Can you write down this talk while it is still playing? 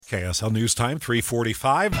KSL News Time,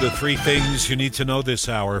 3:45. The three things you need to know this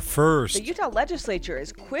hour. First, the Utah legislature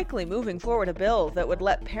is quickly moving forward a bill that would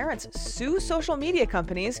let parents sue social media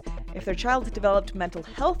companies if their child developed mental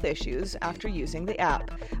health issues after using the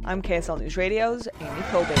app. I'm KSL News Radio's Amy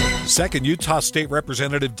Kobe. Second, Utah State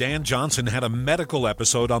Representative Dan Johnson had a medical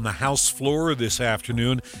episode on the House floor this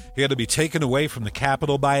afternoon. He had to be taken away from the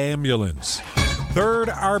Capitol by ambulance. Third,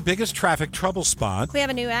 our biggest traffic trouble spot. We have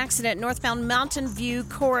a new accident. Northbound Mountain View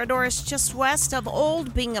corridor is just west of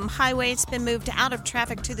Old Bingham Highway. It's been moved out of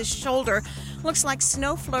traffic to the shoulder. Looks like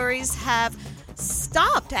snow flurries have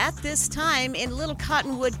stopped at this time in Little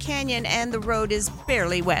Cottonwood Canyon, and the road is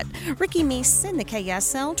barely wet. Ricky Meese in the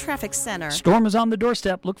KSL Traffic Center. Storm is on the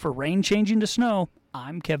doorstep. Look for rain changing to snow.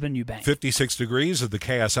 I'm Kevin Eubank. 56 degrees at the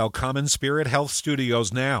KSL Common Spirit Health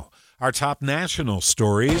Studios now. Our top national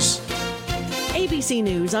stories. ABC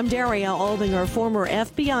News, I'm Daria Albinger. Former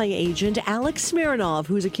FBI agent Alex Smirnov,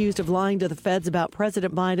 who's accused of lying to the feds about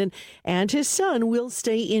President Biden and his son, will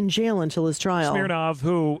stay in jail until his trial. Smirnov,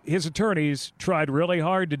 who his attorneys tried really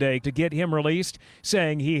hard today to get him released,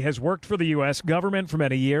 saying he has worked for the U.S. government for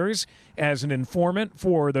many years as an informant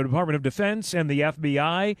for the Department of Defense and the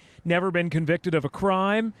FBI, never been convicted of a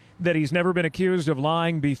crime, that he's never been accused of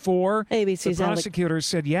lying before. ABC's the prosecutors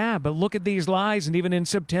said, yeah, but look at these lies, and even in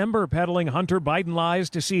September, peddling Hunter Biden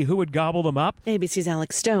lies to see who would gobble them up. ABC's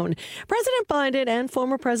Alex Stone. President Biden and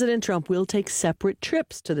former President Trump will take separate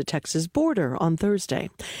trips to the Texas border on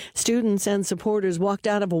Thursday. Students and supporters walked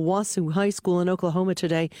out of Owasso High School in Oklahoma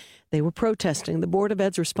today. They were protesting the Board of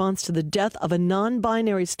Ed's response to the death of a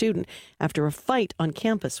non-binary student after a fight on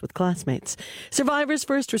campus with classmates. Survivors,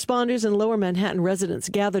 first responders, and Lower Manhattan residents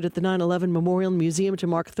gathered at the 9/11 Memorial Museum to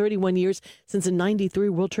mark 31 years since the 93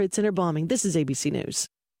 World Trade Center bombing. This is ABC News.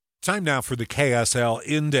 Time now for the KSL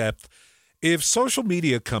In-Depth. If social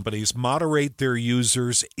media companies moderate their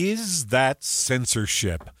users, is that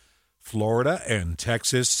censorship? Florida and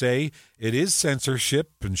Texas say it is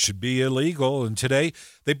censorship and should be illegal. And today,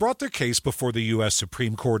 they brought their case before the U.S.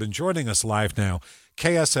 Supreme Court. And joining us live now,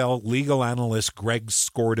 KSL legal analyst Greg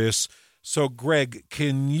Skordas. So, Greg,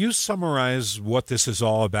 can you summarize what this is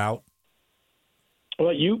all about?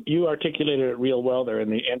 Well, you articulated it real well there in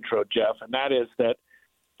the intro, Jeff, and that is that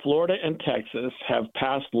Florida and Texas have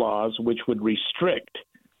passed laws which would restrict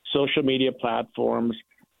social media platforms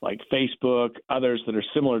like Facebook, others that are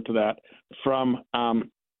similar to that, from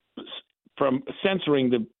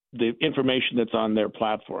censoring the information that's on their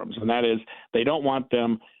platforms. And that is, they don't want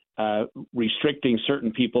them restricting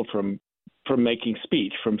certain people from making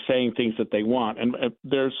speech, from saying things that they want. And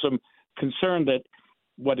there's some concern that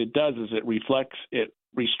what it does is it restricts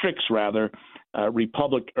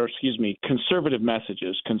conservative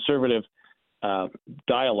messages, conservative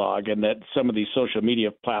dialogue, and that some of these social media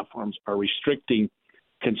platforms are restricting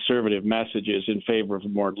conservative messages in favor of a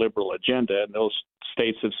more liberal agenda. And those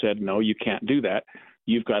states have said, no, you can't do that.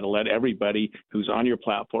 You've got to let everybody who's on your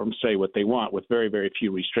platform say what they want with very, very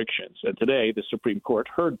few restrictions. And today, the Supreme Court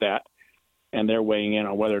heard that, and they're weighing in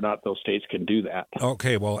on whether or not those states can do that.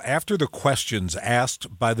 Okay, well, after the questions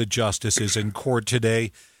asked by the justices in court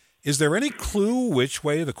today, is there any clue which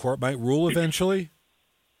way the court might rule eventually?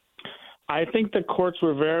 I think the courts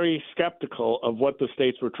were very skeptical of what the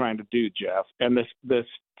states were trying to do, Jeff. And the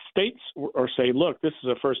states are saying, look, this is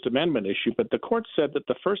a First Amendment issue, but the court said that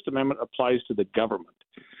the First Amendment applies to the government.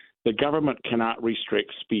 The government cannot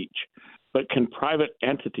restrict speech, but can private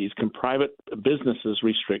entities, can private businesses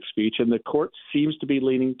restrict speech? And the court seems to be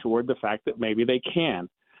leaning toward the fact that maybe they can.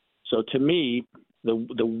 So to me,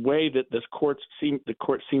 the way that the court seemed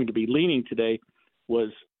to be leaning today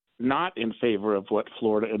was not in favor of what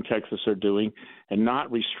Florida and Texas are doing, and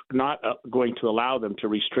not going to allow them to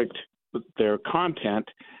restrict their content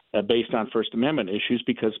based on First Amendment issues,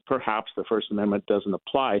 because perhaps the First Amendment doesn't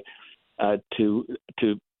apply to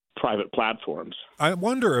private platforms. I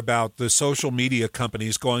wonder about the social media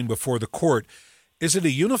companies going before the court. Is it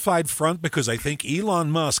a unified front? Because I think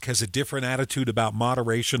Elon Musk has a different attitude about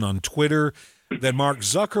moderation on Twitter than Mark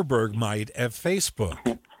Zuckerberg might at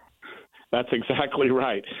Facebook. That's exactly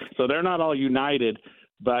right. So they're not all united,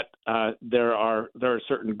 but there are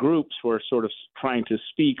certain groups who are sort of trying to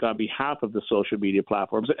speak on behalf of the social media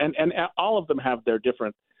platforms, and all of them have their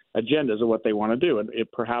different agendas of what they want to do. And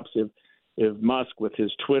perhaps if Musk, with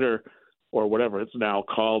his Twitter or whatever it's now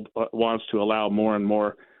called, wants to allow more and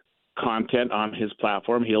more content on his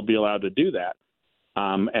platform, he'll be allowed to do that.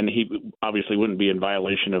 And he obviously wouldn't be in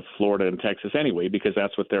violation of Florida and Texas anyway, because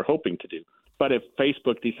that's what they're hoping to do. But if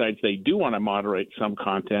Facebook decides they do want to moderate some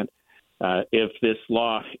content, if this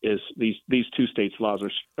law is these two states' laws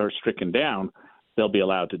are stricken down, they'll be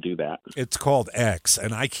allowed to do that. It's called X,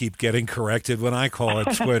 and I keep getting corrected when I call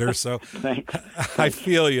it Twitter, so Thanks. I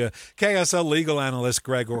feel you. KSL legal analyst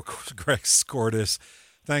Greg Skordas,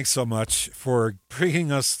 thanks so much for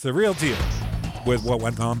bringing us the real deal with what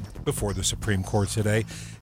went on before the Supreme Court today.